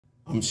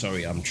I'm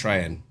sorry, I'm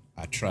trying.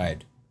 I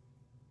tried.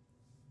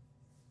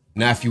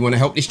 Now, if you want to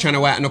help this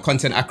channel out and the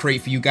content I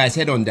create for you guys,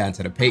 head on down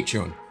to the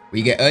Patreon, where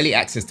you get early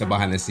access to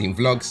behind the scene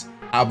vlogs,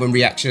 album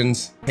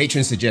reactions,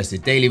 patron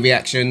suggested daily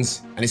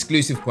reactions, and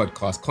exclusive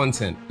podcast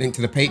content. Link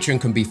to the Patreon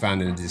can be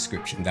found in the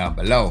description down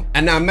below.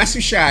 And now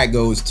massive shout out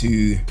goes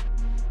to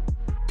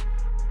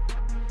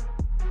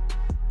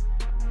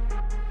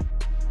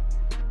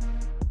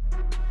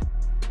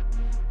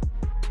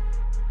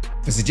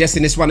for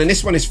suggesting this one, and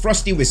this one is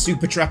Frosty with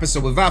Super Trapper. So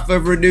without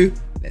further ado,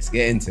 let's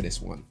get into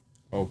this one.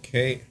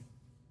 Okay.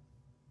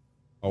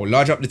 Oh,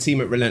 large up the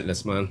team at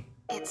Relentless, man.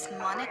 It's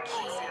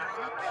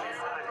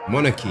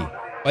Monarchy.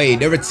 Wait,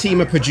 they're a team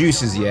of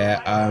producers, yeah.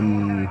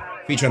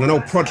 Featuring, I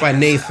know, Prod by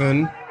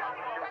Nathan.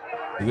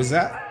 Who was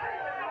that?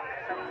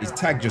 His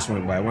tag just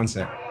went by. One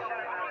sec.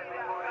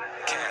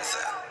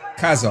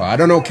 Kaza. I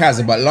don't know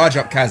Kaza, but large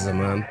up Kaza,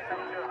 man.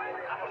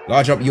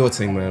 Large up your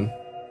thing, man.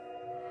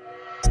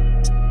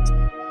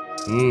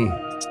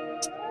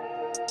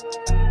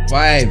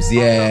 Vibes,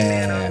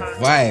 yeah.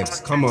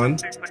 Vibes. Come on.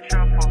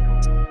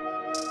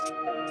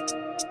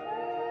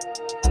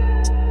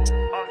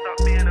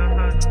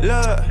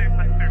 Look,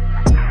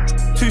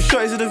 2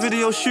 shotties of the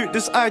video shoot.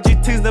 This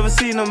IG thing's never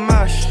seen a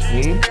mash.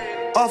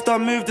 After I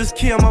move this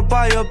key, I'ma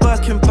buy a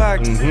Birkin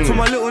bag. To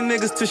my little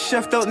niggas to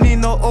chef, don't need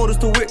no orders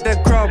to whip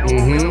their grub.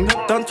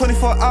 Done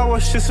 24-hour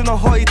shifts in a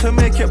hottie to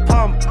make it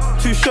pump. 2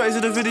 shotties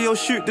of the video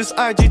shoot. This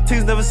IG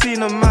thing's never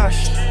seen a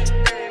mash.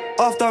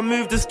 After I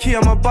move this key,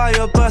 I'ma buy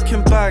a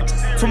Birkin bag.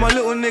 To my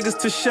little niggas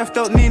to chef,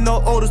 don't need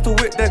no orders to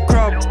whip their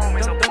grub.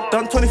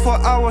 Done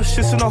 24-hour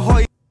shifts in a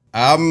hottie.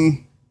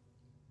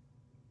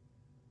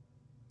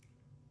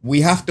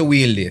 We have to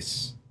wheel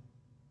this.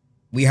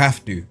 We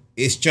have to.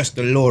 It's just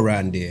the law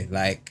around here.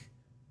 Like,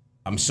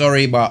 I'm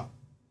sorry, but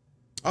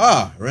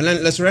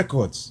Relentless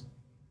Records.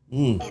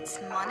 It's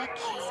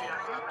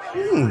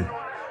Monarchy.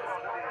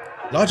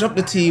 Large up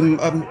the team.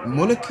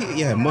 Monarchy.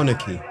 Yeah,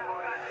 Monarchy.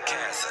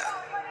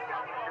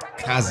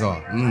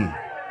 Kaza.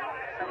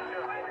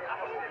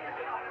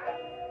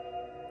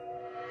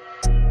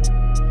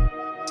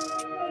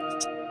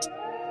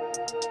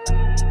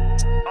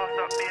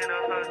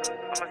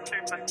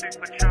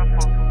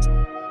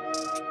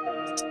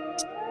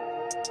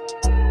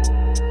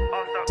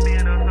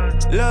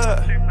 Look,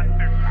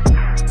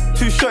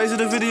 2 shotties of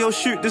the video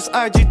shoot. This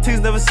IG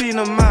thing's never seen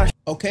a mash.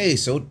 Okay,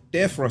 so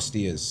there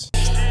Frosty is.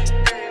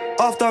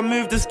 After I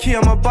move this key,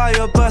 I'ma buy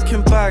a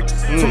Birkin bag.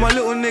 To my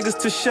little niggas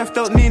to chef,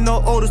 don't need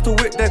no orders to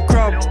whip their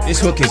grub.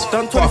 This hook is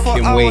done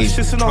fucking wavy.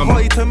 Shifts in a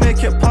hottie to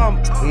make it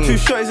pump. 2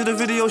 shotties of the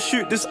video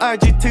shoot. This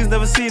IG thing's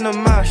never seen a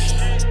mash.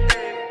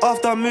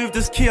 After I move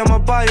this key, I'ma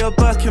buy a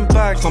Birkin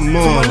bag. Come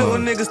on. To my little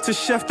on. niggas to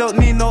chef, don't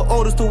need no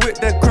orders to whip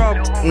their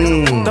grub.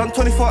 Done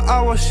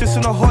 24-hour shifts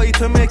in a hottie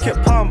to make it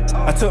pump.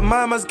 I took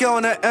my man's girl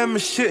on that M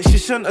shit, she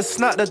shouldn't have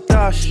snapped the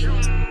dash.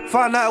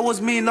 Found out it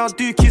was me, now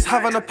Dookie's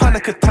having a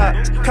panic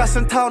attack. Cats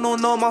in town all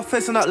know my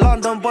face, and that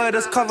London boy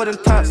that's covered in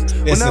tats.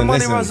 When that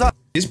money runs out.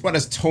 This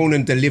brother's tone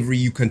and delivery,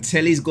 you can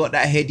tell he's got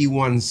that heady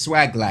one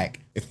swag.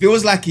 Like, it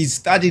feels like he's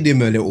studied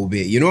him a little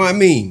bit, you know what I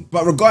mean?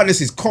 But regardless,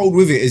 he's cold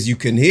with it, as you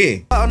can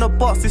hear. On the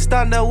box, they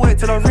stand there, wait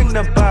till I ring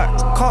them back.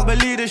 Can't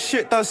believe this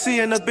shit that I'm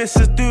seeing the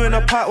bitches doing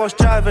a pipe whilst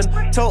driving.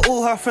 Tell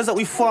all her friends that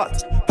we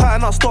fucked.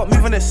 Pattern up, stop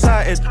moving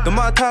excited. The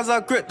amount of times I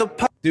grip the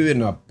pipe.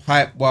 Doing a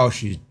pipe while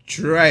she's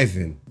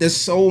driving. There's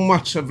so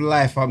much of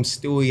life I'm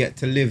still yet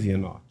to live, you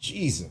know.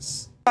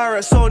 Jesus.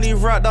 It's only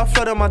right that I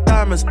flooded my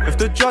diamonds. If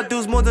the drug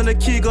deal's more than a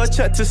key, gotta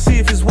check to see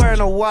if he's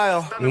wearing a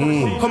wire.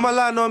 Put my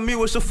line on me,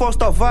 watch the phone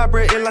start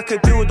vibrating like a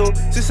dildo.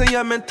 6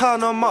 AM in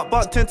town, I'm up,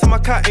 bumped into my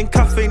cat in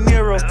Cafe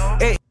Nero.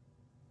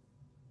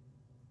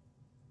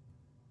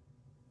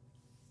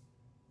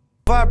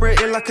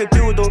 Vibrating like a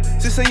dildo.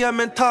 6 AM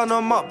in town,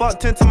 I'm up,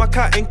 bumped into my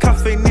cat in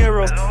Cafe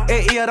Nero.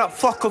 80 of that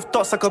fuck off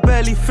dots, I could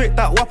barely fit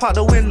that whap out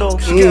the window.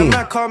 She get a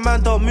man, car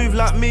man don't move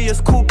like me,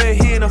 it's cool, but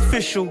he ain't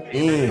official.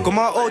 Got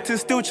my old tin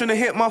still trying to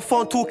hit my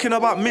phone, talking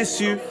about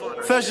miss you.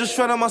 First just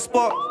trying on my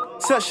spot.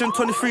 Section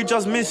 23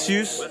 just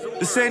misuse.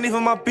 This ain't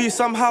even my beef,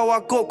 somehow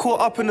I got caught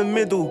up in the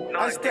middle.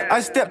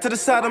 I step to the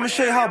side, I'ma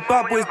show you how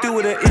bad boys deal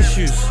with their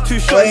issues. 2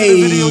 shots in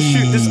the video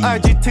shoot, this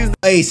IG thing's.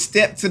 Hey,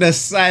 step to the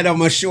side,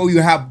 I'ma show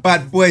you how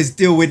bad boys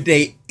deal with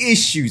their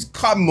issues.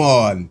 Come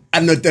on.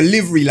 And the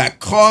delivery, like,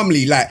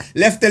 calmly, like,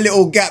 left a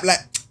little gap,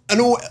 like,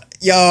 and all.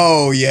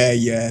 Yo,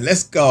 yeah,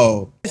 let's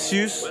go.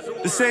 Issues.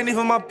 This ain't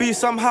even my beef,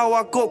 somehow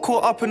I got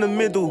caught up in the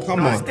middle. Come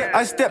on.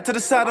 I step to the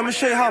side, I'ma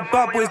show you how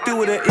bad boys deal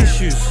with their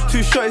issues. 2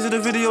 shotties of the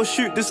video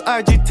shoot, this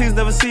IG thing's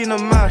never seen a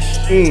mash.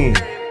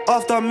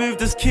 After I move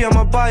this key,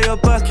 I'ma buy a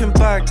Birkin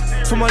bag.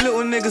 To my little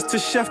niggas to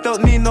chef,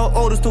 don't need no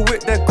orders to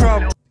whip their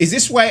grub. Is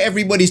this why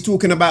everybody's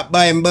talking about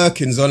buying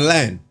Birkins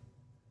online?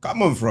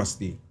 Come on,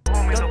 Frosty.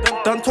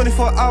 Done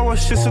 24-hour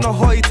shifts in a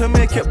hottie to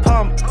make it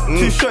pump. 2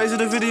 shotties of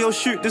the video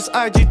shoot, this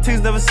IG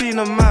thing's never seen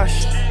a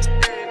mash.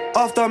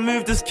 After I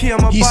move this key,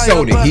 I'ma buy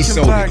a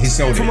Birkin bag. He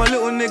sold it. For my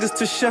little niggas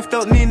to chef,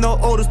 don't need no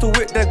orders to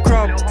whip their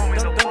grub.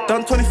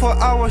 Done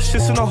 24-hour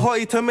shifts in a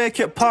hottie to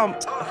make it pump.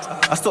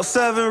 I stopped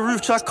serving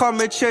roof track, can't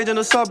make change in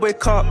the subway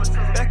cup.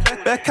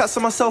 Bear cats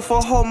on myself for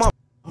a whole month.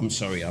 I'm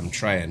sorry, I'm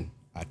trying.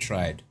 I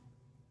tried.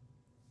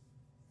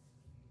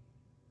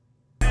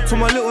 To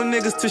my little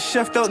niggas to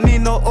chef, don't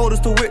need no orders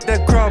to whip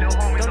their grub.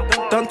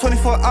 Done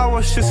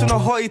 24-hour shifts in a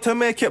hottie to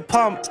make it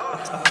pump.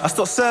 I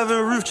stopped serving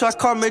roof, I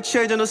can't make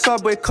change in the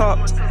subway cup.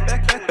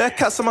 Bear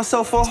cats on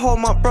myself for a whole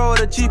month, bro,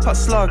 with a Jeep at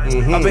slug.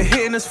 I've been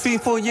hitting this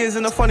fiend for years,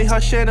 and the funny how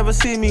she ain't never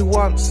seen me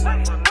once.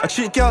 I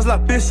treat girls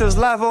like business,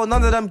 live, oh,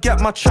 none of them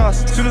get my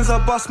trust. Soon as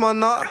I bust my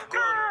nut,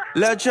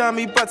 let her jam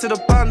me back to the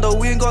bando,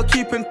 we ain't gotta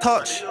keep in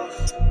touch.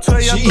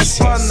 20 I got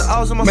fun, I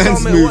was on my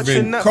cellmate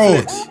watching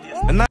Netflix.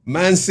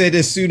 Man said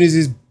as soon as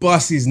his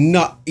bus is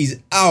nut, he's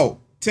out.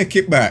 Take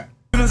it back.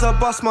 As soon as I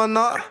bust my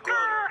nut,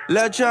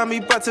 let her jam me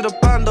back to the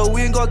bando,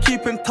 we ain't gotta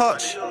keep in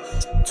touch.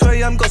 2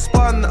 AM got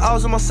spun, I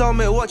was on my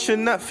cellmate watching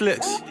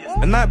Netflix.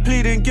 A night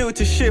pleading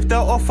guilty shift,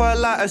 they'll offer a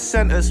lighter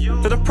sentence.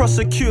 To the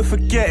prosecutor,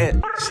 forget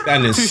it.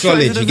 Standing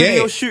solid, you get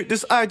it? Shoot,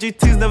 this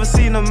IGT's never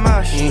seen a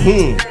mash.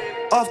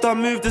 After I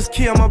move this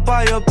key, I'ma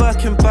buy a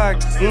Birkin bag.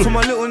 To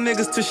my little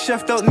niggas to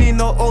chef, don't need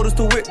no orders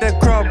to whip their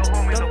grub.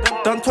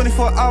 Done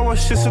 24-hour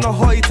shifts in a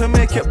hottie to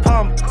make it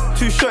pump.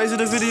 2 shotties of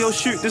the video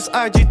shoot, this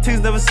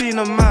IGT's never seen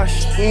a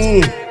mash.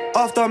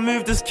 After I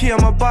move this key,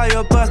 I'ma buy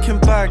a Birkin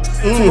bag.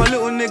 To my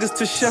little niggas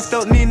to chef,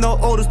 don't need no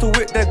orders to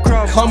whip their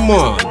grub. Come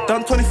on.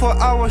 Done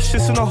 24-hour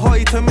shifts in a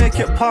hottie to make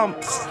it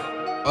pump.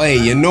 Hey,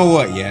 you know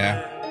what,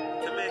 yeah?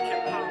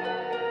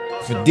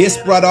 For this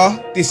brother,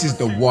 this is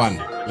the one.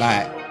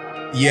 Like,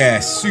 yeah,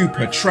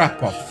 super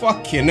trapper.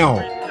 Fuck you know.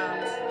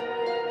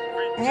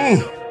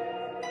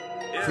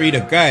 Free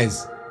the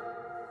guys.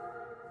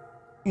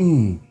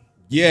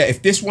 Yeah,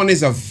 if this one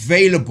is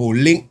available,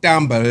 link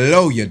down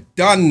below. You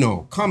done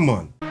know. Come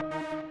on.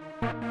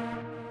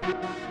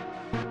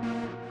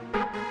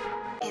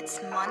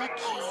 It's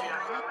Monarchy.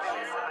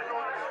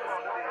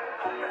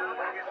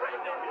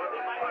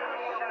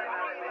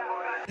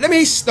 Let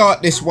me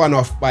start this one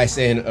off by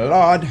saying,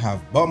 Lord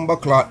have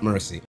Bumbleclot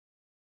mercy.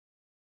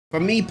 For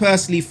me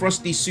personally,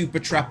 Frosty Super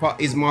Trapper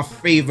is my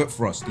favourite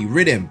Frosty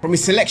rhythm. From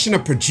his selection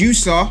of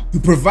producer, who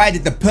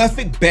provided the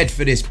perfect bed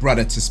for this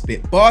brother to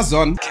spit bars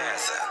on,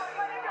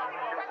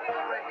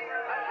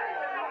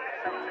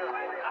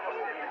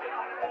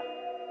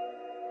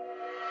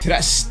 to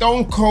that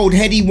stone cold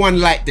heady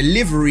one like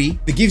delivery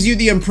that gives you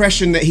the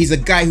impression that he's a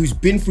guy who's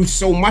been through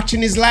so much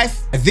in his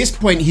life. At this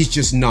point, he's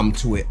just numb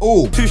to it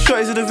all. 2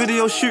 shotties of the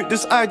video shoot,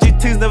 this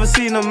IGT's never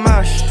seen a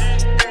mash.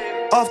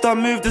 After I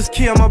move this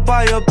key, I'ma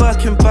buy a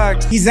Birkin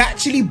bag. He's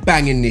actually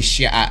banging this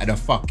shit out of the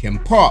fucking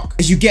park,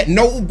 as you get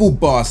notable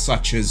bars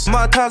such as,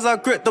 amount of times I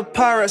grit the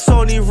pirates,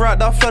 only right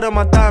that I flood on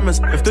my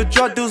diamonds. If the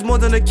drug deal's more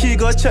than a key,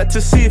 gotta check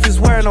to see if he's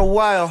wearing a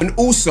wire. and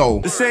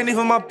also, This ain't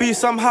even my beat,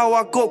 somehow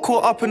I got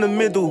caught up in the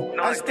middle.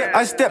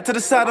 I step to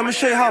the side, I'ma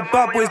show you how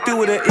bad boys deal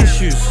with their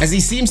issues. as he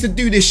seems to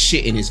do this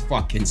shit in his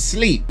fucking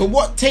sleep. But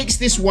what takes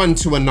this one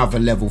to another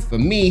level for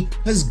me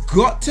has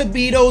got to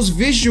be those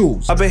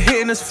visuals. I've been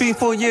hitting this fiend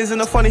for years,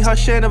 and the funny how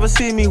she ain't never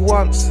seen me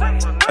once.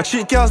 I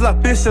treat girls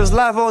like business,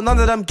 live, oh, none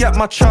of them get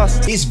my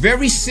trust. It's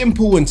very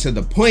simple and to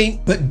the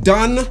point, but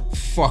done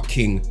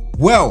fucking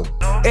well.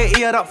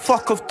 80 of that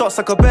fuck off dots,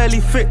 I could barely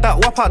fit that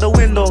whap out the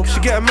window. She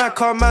get a mad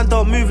car, man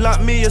don't move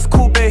like me, it's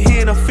cool, but he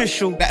ain't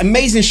official. That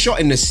amazing shot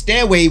in the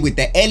stairway with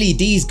the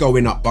LEDs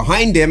going up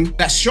behind him,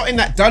 that shot in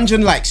that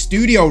dungeon-like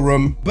studio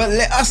room. But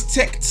let us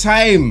take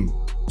time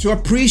to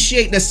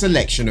appreciate the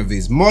selection of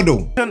his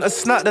model. Shouldn't have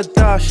snapped the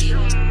dash.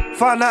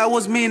 Found out it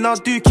was me, now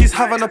Dookie's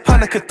having a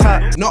panic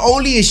attack. Not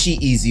only is she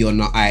easy on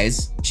the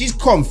eyes, she's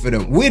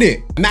confident with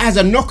it. And that has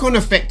a knock-on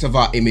effect of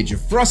our image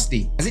of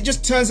Frosty, as it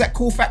just turns that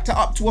cool factor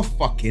up to a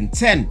fucking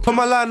 10. Put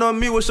my line on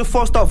me, watch the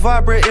phone start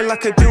vibrating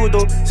like a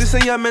dildo. Since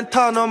I am in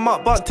town, I'm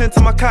up, bumped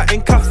into my cat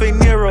in Cafe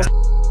Nero.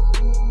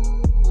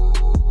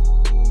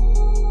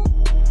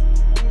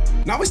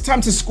 Now it's time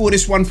to score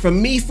this one. For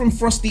me, from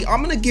Frosty,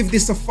 I'm gonna give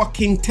this a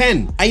fucking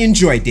 10. I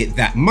enjoyed it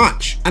that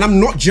much. And I'm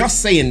not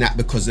just saying that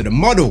because of the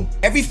model.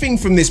 Everything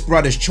from this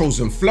brother's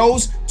chosen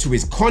flows to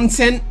his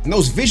content, and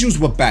those visuals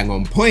were bang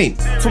on point.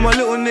 For my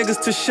little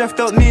niggas to chef,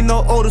 don't need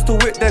no orders to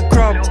whip their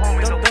grub.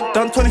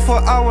 Done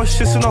 24-hour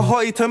shifts in a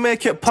hottie to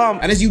make it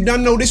pump. And as you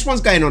done know, this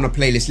one's going on a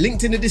playlist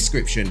linked in the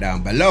description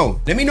down below.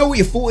 Let me know what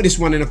you thought of this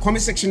one in the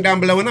comment section down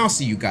below, and I'll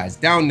see you guys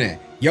down there.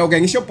 Yo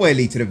gang, it's your boy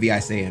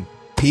LeeToTheVI saying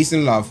peace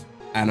and love,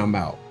 and I'm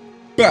out.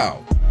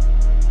 Bow.